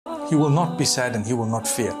He will not be sad and He will not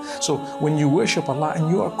fear. So when you worship Allah and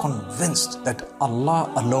you are convinced that Allah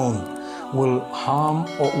alone will harm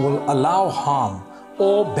or will allow harm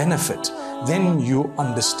or benefit, then you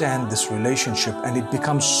understand this relationship and it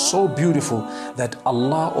becomes so beautiful that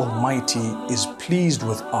Allah Almighty is pleased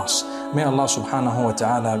with us. May Allah subhanahu wa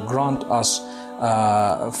ta'ala grant us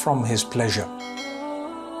from His pleasure.